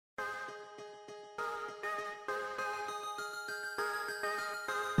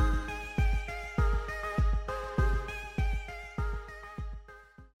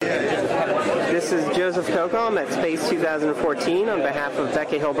This is Joseph Coco. I'm at Space 2014 on behalf of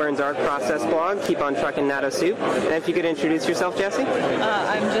Becca Hilburn's Art Process blog, Keep on Truckin' Natto Soup. And if you could introduce yourself, Jesse?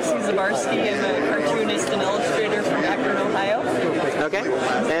 I'm Jesse Zabarski. I'm a cartoonist and illustrator from Akron, Ohio. Okay.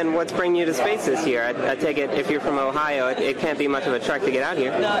 And what's bringing you to Space this year? I take it if you're from Ohio, it can't be much of a trek to get out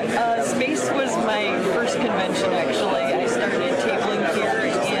here. Space was my first convention, actually. I started tabling here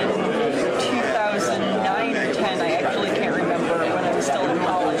in 2009 or 10. I actually can't remember, when I was still in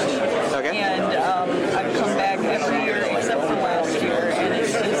college. Okay. And I've come back every year except for last year, and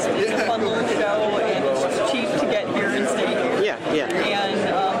it's a fun little show, and it's cheap to get here and stay here. Yeah. And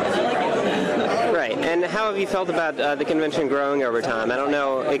I like it. Right. And how have you felt about the convention growing over time? I don't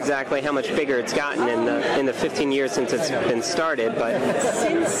know exactly how much bigger it's gotten in the 15 years since it's been started, but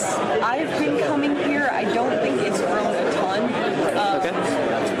since I've been coming here, I don't think it's grown a ton.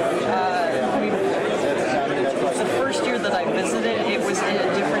 The first year that I visited, it was in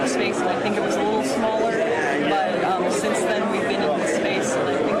a different space, and I think it was a little smaller. But since then, we've been in this space, and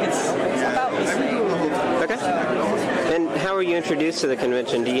I think it's about the same. Okay. And how were you introduced to the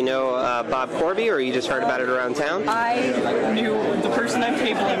convention? Do you know Bob Corby, or you just heard about it around town? I knew the person I'm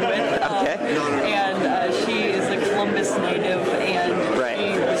tabling with. Okay. And she is a Columbus native, and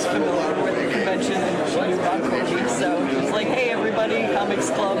she was familiar with the convention, and she knew Bob Corby. So it was like, hey, everybody, Comics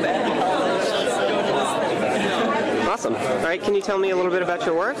Club at the college, let's go to this thing. Awesome. All right, can you tell me a little bit about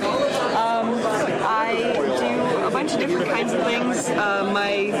your work? I do a bunch of different kinds of things.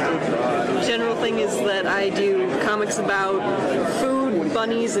 My general thing is that I do comics about food,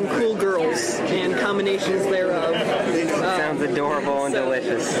 bunnies, and cool girls, and combinations thereof. Sounds adorable and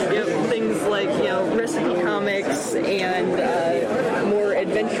delicious. Yep, things like, recipe comics and more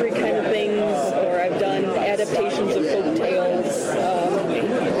adventure kind of things, or I've done adaptations of folk tales,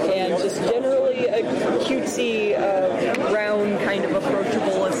 and just generally a cutesy, round kind of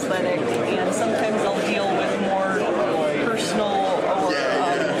approachable aesthetic. And sometimes I'll deal with more personal or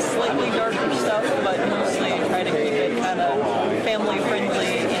slightly darker stuff, but mostly try to keep it kind of family friendly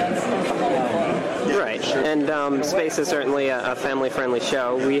and approachable and fun. Right, and Space is certainly a family-friendly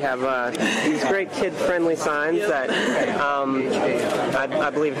show. We have these great kid-friendly signs that I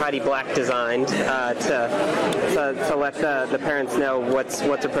believe Heidi Black designed to let the parents know what's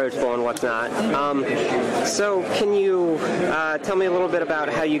approachable and what's not. So can you tell me a little bit about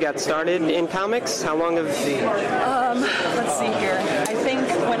how you got started in comics? How long have... Let's see here. I think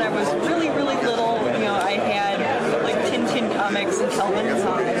when I was really, really little, I had like Tintin comics and Kelvin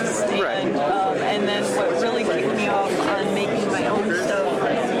comics, and then what really kicked me off on making my own stuff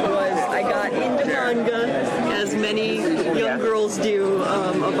was I got into manga, as many young girls do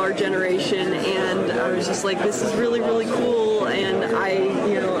of our generation, and I was just like, this is really, really cool, and I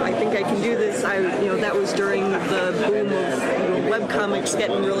think I can do this. That was during the boom of webcomics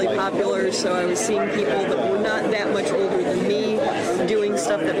getting really popular, so I was seeing people that were not that much older than me doing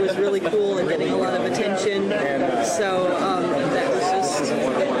stuff that was really cool and getting a lot of attention. So that was just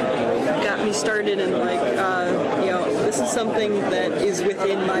got me started, and this is something that is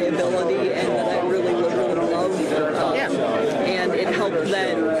within my ability and that I really love. And it helped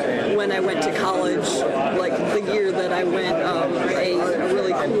that when I went to college, like the year that I went, a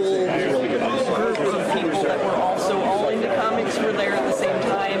really cool group of people that were also all into comics were there at the same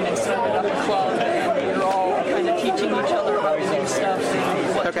time and started up a club, and we were all kind of teaching each other about the new stuff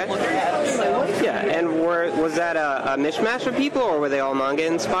and what to look at. So and was that a mishmash of people, or were they all manga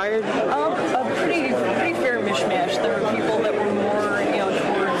inspired? A pretty fair mishmash. There were people that were more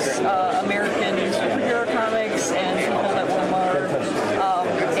towards American superhero comics, and people that were more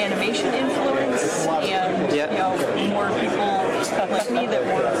animation influence, and more people like me that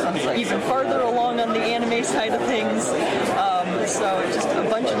were even farther along on the anime side of things. So just a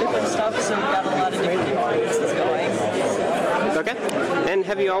bunch of different stuff, so we got a lot of different influences going. Okay. And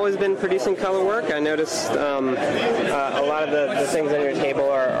have you always been producing color work? I noticed a lot of the things on your table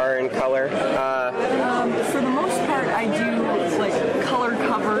are in color. For the most part, I do like color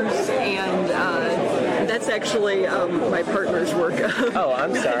covers, and that's actually my partner's work. Oh,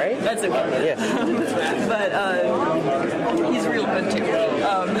 I'm sorry. That's okay. Yes. But he's real good too.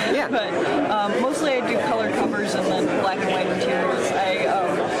 But mostly I do color covers and then black and white materials.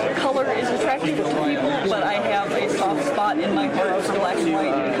 Color is attractive to people, but I have a soft spot in my heart for black and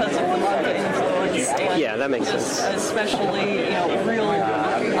white because of the manga influence. And that makes sense. Especially, real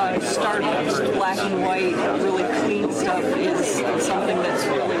stardust, black and white, really clean stuff is something that's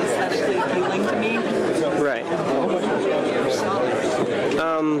really aesthetically appealing to me. Right.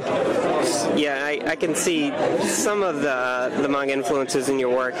 Yeah, I can see some of the manga influences in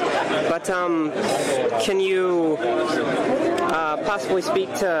your work, but can you possibly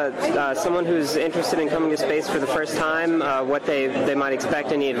speak to someone who's interested in coming to space for the first time, what they might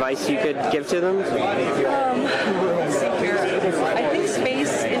expect, any advice you could give to them? Let's see here. I think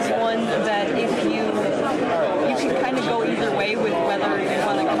space is one that if you can kind of go either way with whether you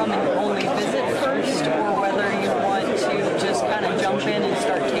want to come and only visit first or whether you want to just kind of jump in and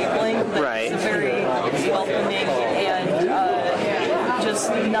start tabling. Right. It's a very welcoming and just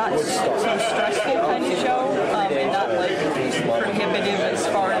not so stressful kind of show, and not like prohibitive as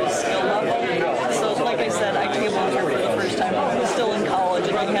far as skill level. So like I said, I tabled here for the first time. I was still in college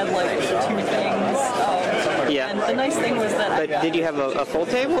and we had like 2 things. Yeah. And the nice thing was that did you have a full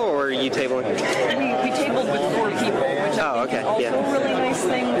table, or were you tabling? we tabled with 4 people, which I think is also a really nice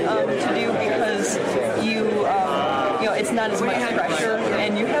thing to do because you know, it's not as much pressure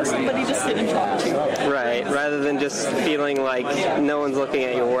and you have somebody to sit and talk to. Right, rather than just feeling like no one's looking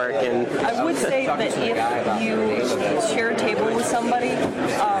at your work. And I would say that if you share a table with somebody,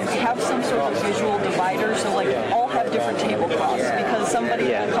 have some sort of visual divider, so like all have different tablecloths, because somebody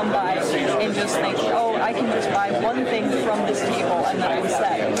will come by and just think, oh, I can just buy one thing from this table and then I'm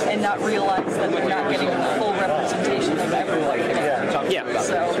set, and not realize that they're not getting the full representation of everyone. Yeah.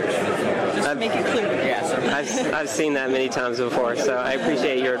 So just make it clear. I've seen that many times before, so I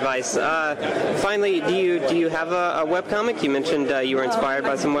appreciate your advice. Finally, do you have a webcomic? You mentioned you were inspired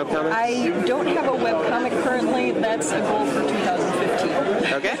by some webcomics. I don't have a webcomic currently. That's a goal for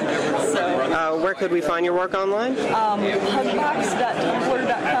 2015. Okay. So where could we find your work online?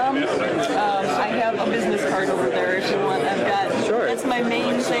 Hugbox.tumblr.com. I have a business card over there if you want. I've got that's my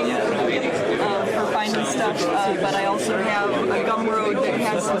main thing for finding stuff, but I also have a Gumroad that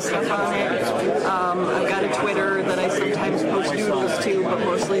has some stuff on it. I've got a Twitter that I sometimes post doodles to, but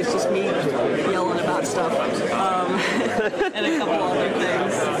mostly it's just me yelling about stuff, and a couple other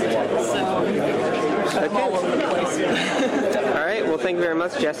things. So I'm all over the place. All right. Well, thank you very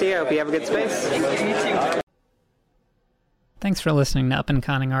much, Jesse. I hope you have a good space. Thank you. You too. Thanks for listening to Up and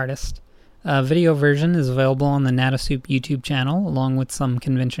Conning Artist. A video version is available on the Natasup YouTube channel, along with some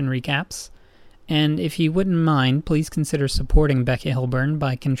convention recaps. And if you wouldn't mind, please consider supporting Becca Hilburn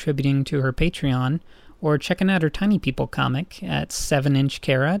by contributing to her Patreon, or checking out her Tiny People comic at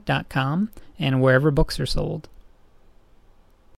 7inchkara.com and wherever books are sold.